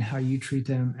children and in how you treat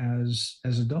them as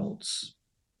adults.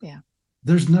 Yeah.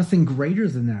 There's nothing greater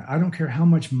than that. I don't care how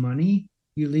much money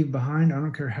you leave behind. I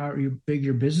don't care how big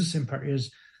your business empire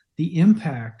is. The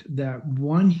impact that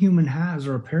one human has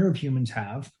or a pair of humans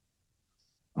have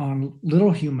on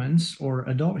little humans or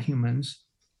adult humans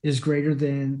is greater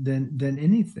than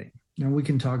anything. Now we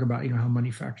can talk about, how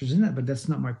money factors in that, but that's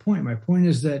not my point. My point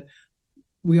is that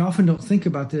we often don't think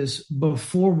about this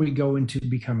before we go into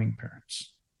becoming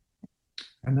parents.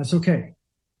 And that's okay.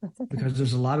 Because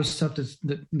there's a lot of stuff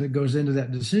that goes into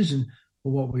that decision. But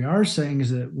what we are saying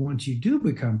is that once you do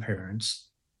become parents,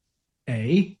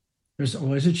 there's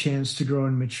always a chance to grow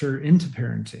and mature into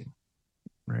parenting,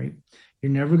 right?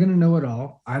 You're never going to know it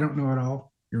all. I don't know it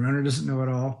all. Your runner doesn't know it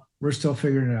all. We're still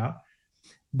figuring it out.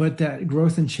 But that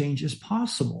growth and change is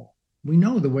possible. We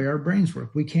know the way our brains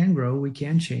work. We can grow, we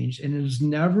can change. And it is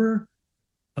never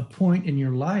a point in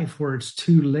your life where it's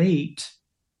too late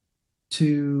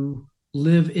to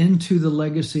live into the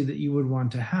legacy that you would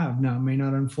want to have. Now, it may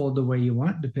not unfold the way you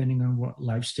want, depending on what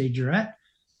life stage you're at,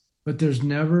 but there's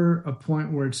never a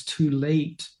point where it's too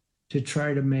late to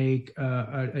try to make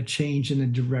a change in the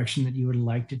direction that you would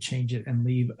like to change it and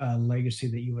leave a legacy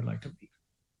that you would like to leave.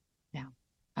 Yeah,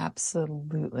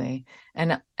 absolutely.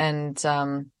 And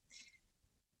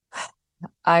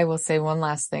I will say one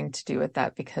last thing to do with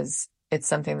that because it's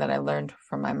something that I learned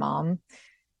from my mom.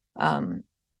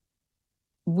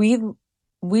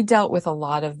 We dealt with a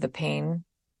lot of the pain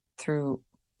through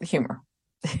humor.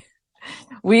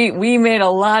 We made a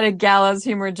lot of gallows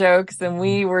humor jokes and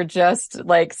we were just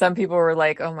like, some people were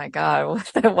like, oh my God,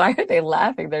 why are they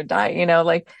laughing? They're dying,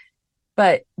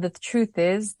 but the truth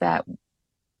is that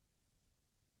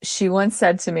she once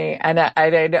said to me, and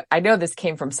I know this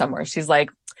came from somewhere. She's like,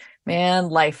 man,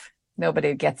 life,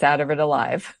 nobody gets out of it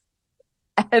alive.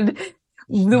 And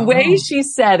She's the not way wrong. she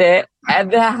said it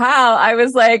and the how, I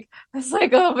was like,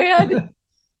 oh man,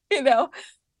 you know.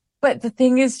 But the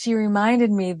thing is, she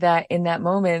reminded me that in that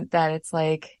moment that it's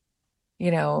like,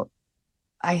 you know,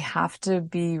 I have to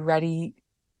be ready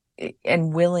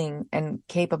and willing and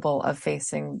capable of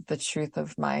facing the truth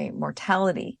of my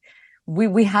mortality.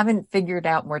 We haven't figured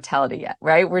out mortality yet,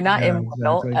 right? We're not Yeah,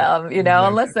 immortal, exactly.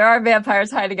 unless Exactly. there are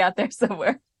vampires hiding out there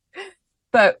somewhere.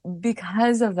 But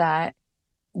because of that,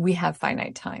 we have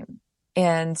finite time.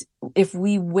 And if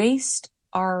we waste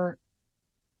our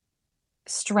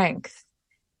strength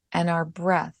and our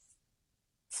breath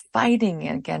fighting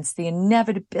against the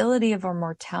inevitability of our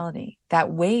mortality,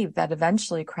 that wave that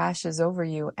eventually crashes over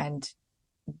you and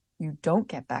you don't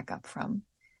get back up from,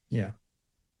 Yeah,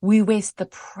 we waste the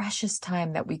precious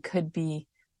time that we could be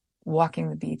walking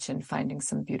the beach and finding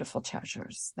some beautiful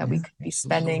treasures, that we yeah, could be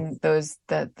absolutely. spending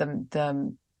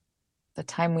the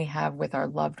time we have with our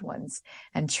loved ones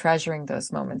and treasuring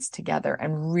those moments together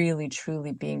and really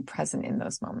truly being present in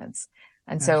those moments.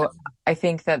 And so Absolutely. I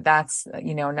think that that's,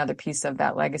 another piece of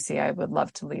that legacy I would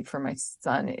love to leave for my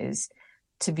son is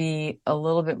to be a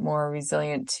little bit more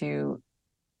resilient to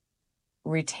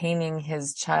retaining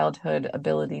his childhood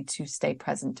ability to stay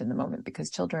present in the moment, because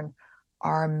children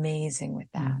are amazing with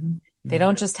that. Hmm. They Yeah.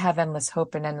 don't just have endless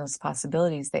hope and endless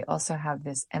possibilities. They also have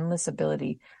this endless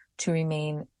ability to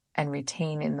remain and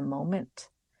retain in the moment.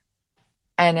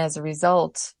 And as a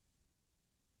result,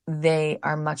 they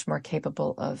are much more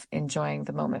capable of enjoying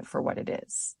the moment for what it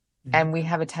is. Yeah. And we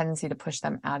have a tendency to push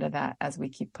them out of that as we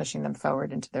keep pushing them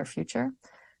forward into their future.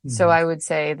 So Hmm. I would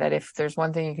say that if there's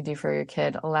one thing you can do for your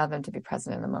kid, allow them to be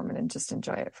present in the moment and just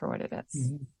enjoy it for what it is.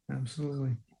 Hmm.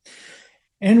 Absolutely.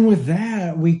 And with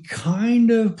that, we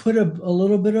kind of put a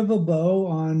little bit of a bow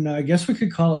on, I guess we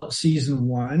could call it season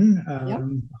one, Yep.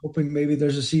 hoping maybe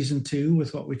there's a season two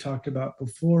with what we talked about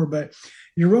before. But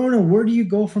Yorona, where do you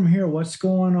go from here? What's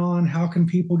going on? How can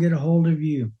people get a hold of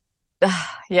you?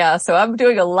 Yeah, so I'm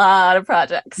doing a lot of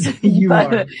projects, You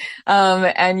but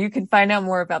are. and you can find out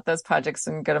more about those projects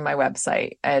and go to my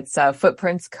website. It's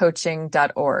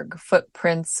footprintscoaching.org.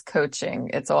 Footprints Coaching.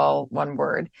 It's all one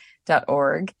word,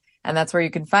 .org. And that's where you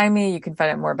can find me. You can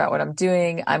find out more about what I'm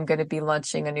doing. I'm going to be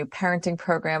launching a new parenting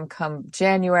program come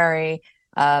January,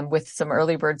 with some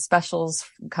early bird specials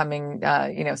coming,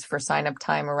 for sign up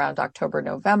time around October,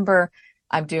 November.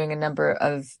 I'm doing a number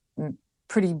of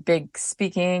pretty big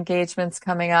speaking engagements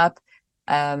coming up.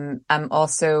 I'm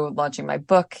also launching my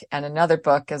book and another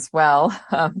book as well,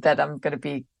 that I'm going to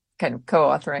be kind of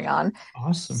co-authoring on.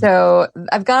 Awesome. So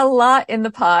I've got a lot in the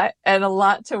pot and a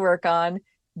lot to work on,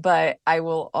 but I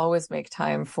will always make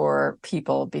time for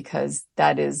people because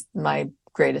that is my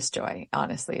greatest joy,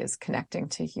 honestly, is connecting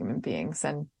to human beings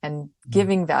and Yeah.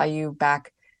 giving value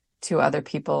back to other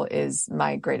people is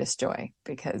my greatest joy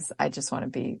because I just want to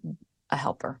be a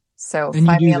helper. So And you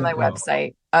find me do on my that well.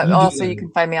 website. You do Also, that you can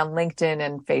well. find me on LinkedIn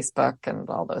and Facebook and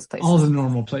all those All the places.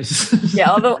 normal places. Yeah,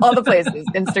 all the places.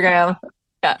 Instagram.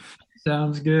 Yeah.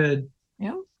 Sounds good.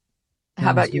 Yeah. How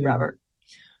Sounds about you, good. Robert?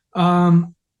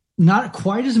 Um, Not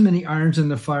quite as many irons in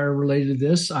the fire related to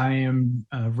this. I am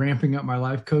ramping up my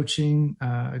life coaching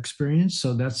experience.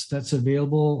 So that's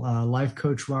available. Life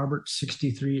Coach Robert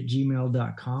 63 at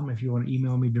gmail.com if you want to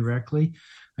email me directly.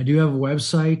 I do have a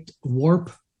website,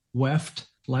 Warp Weft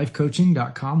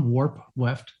lifecoaching.com, Warp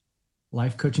Weft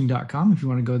lifecoaching.com if you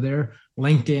want to go there.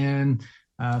 LinkedIn,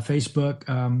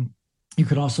 Facebook. You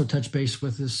could also touch base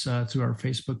with us through our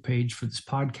Facebook page for this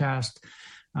podcast.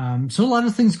 So a lot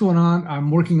of things going on.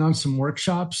 I'm working on some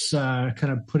workshops, kind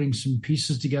of putting some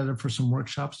pieces together for some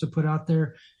workshops to put out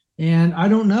there. And I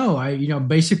don't know.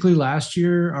 Basically last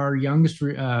year, our youngest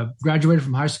graduated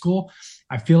from high school.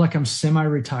 I feel like I'm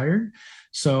semi-retired.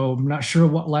 So I'm not sure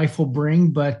what life will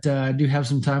bring, but I do have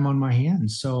some time on my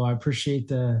hands. So I appreciate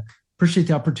the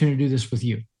opportunity to do this with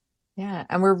you. Yeah,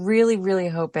 and we're really, really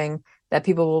hoping that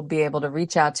people will be able to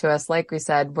reach out to us. Like we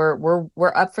said,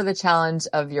 we're up for the challenge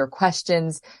of your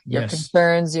questions, your Yes.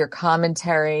 concerns, your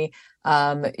commentary,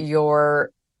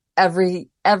 your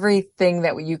everything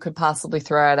that you could possibly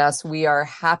throw at us. We are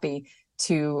happy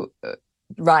to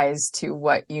rise to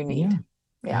what you need. Yeah,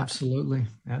 Yeah. absolutely.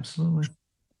 Absolutely.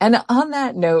 And on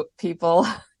that note, people,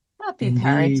 happy Indeed.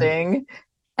 parenting.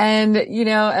 And,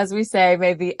 as we say,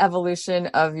 may the evolution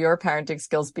of your parenting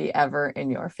skills be ever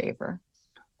in your favor.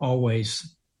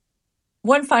 Always.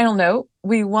 One final note,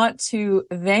 we want to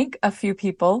thank a few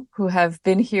people who have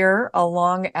been here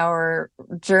along our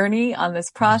journey on this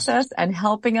Yes. process and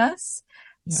helping us.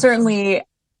 Yes. Certainly,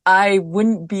 I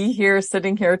wouldn't be here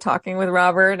sitting here talking with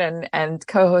Robert and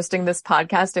co-hosting this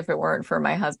podcast if it weren't for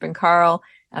my husband, Carl,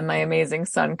 and my amazing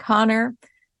son, Connor.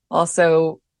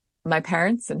 Also, my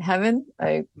parents in heaven.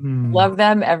 I love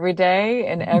them every day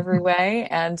in every way.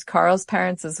 And Carl's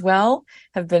parents as well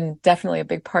have been definitely a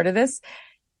big part of this.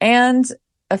 And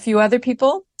a few other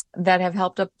people that have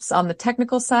helped us on the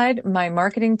technical side, my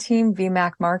marketing team,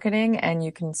 VMAC Marketing, and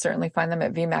you can certainly find them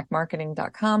at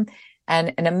vmacmarketing.com.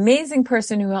 And an amazing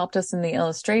person who helped us in the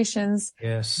illustrations.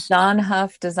 Yes. Don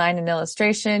Huff Design and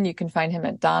Illustration. You can find him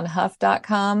at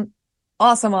donhuff.com.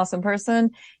 Awesome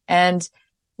person. And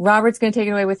Robert's going to take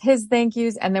it away with his thank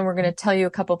yous, and then we're going to tell you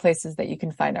a couple places that you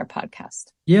can find our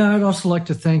podcast. Yeah, I'd also like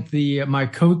to thank my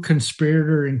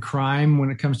co-conspirator in crime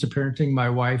when it comes to parenting, my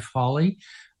wife, Holly.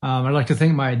 I'd like to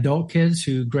thank my adult kids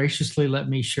who graciously let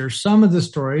me share some of the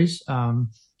stories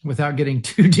without getting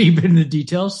too deep into the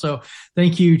details. So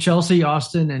thank you, Chelsea,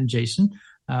 Austin, and Jason,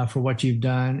 for what you've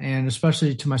done, and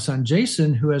especially to my son,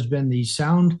 Jason, who has been the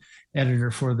sound editor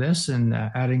for this and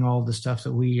adding all the stuff that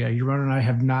Yaron and I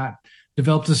have not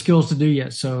developed the skills to do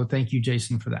yet. So thank you,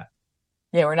 Jason, for that.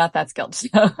 Yeah, we're not that skilled.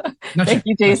 Thank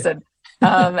you, Jason.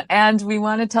 And we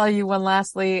want to tell you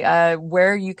lastly,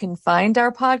 where you can find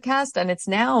our podcast. And it's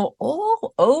now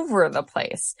all over the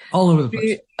place. All over the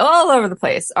place. All over the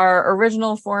place. Our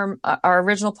original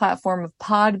platform of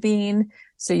Podbean.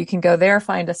 So you can go there,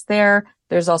 find us there.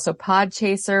 There's also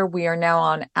Podchaser. We are now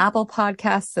on Apple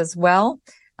Podcasts as well.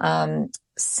 Samsung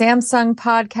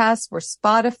Podcasts. We're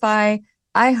Spotify,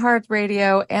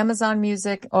 iHeartRadio, Amazon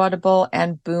Music, Audible,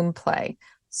 and Boomplay.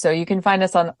 So you can find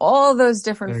us on all those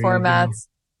different formats,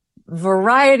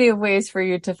 variety of ways for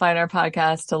you to find our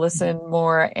podcast, to listen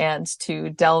more, and to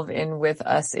delve in with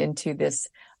us into this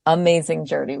amazing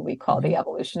journey we call the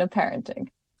evolution of parenting.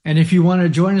 And if you want to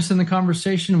join us in the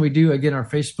conversation, we do, again, our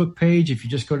Facebook page. If you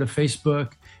just go to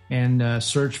Facebook and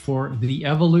search for the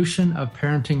Evolution of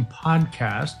Parenting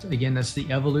Podcast, again, that's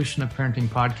the Evolution of Parenting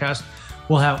Podcast.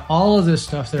 We'll have all of this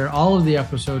stuff there. All of the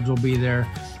episodes will be there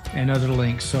and other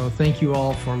links. So thank you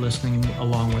all for listening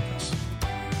along with us.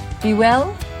 Be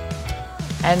well.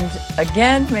 And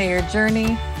again, may your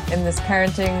journey in this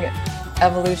parenting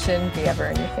evolution be ever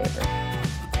in your favor.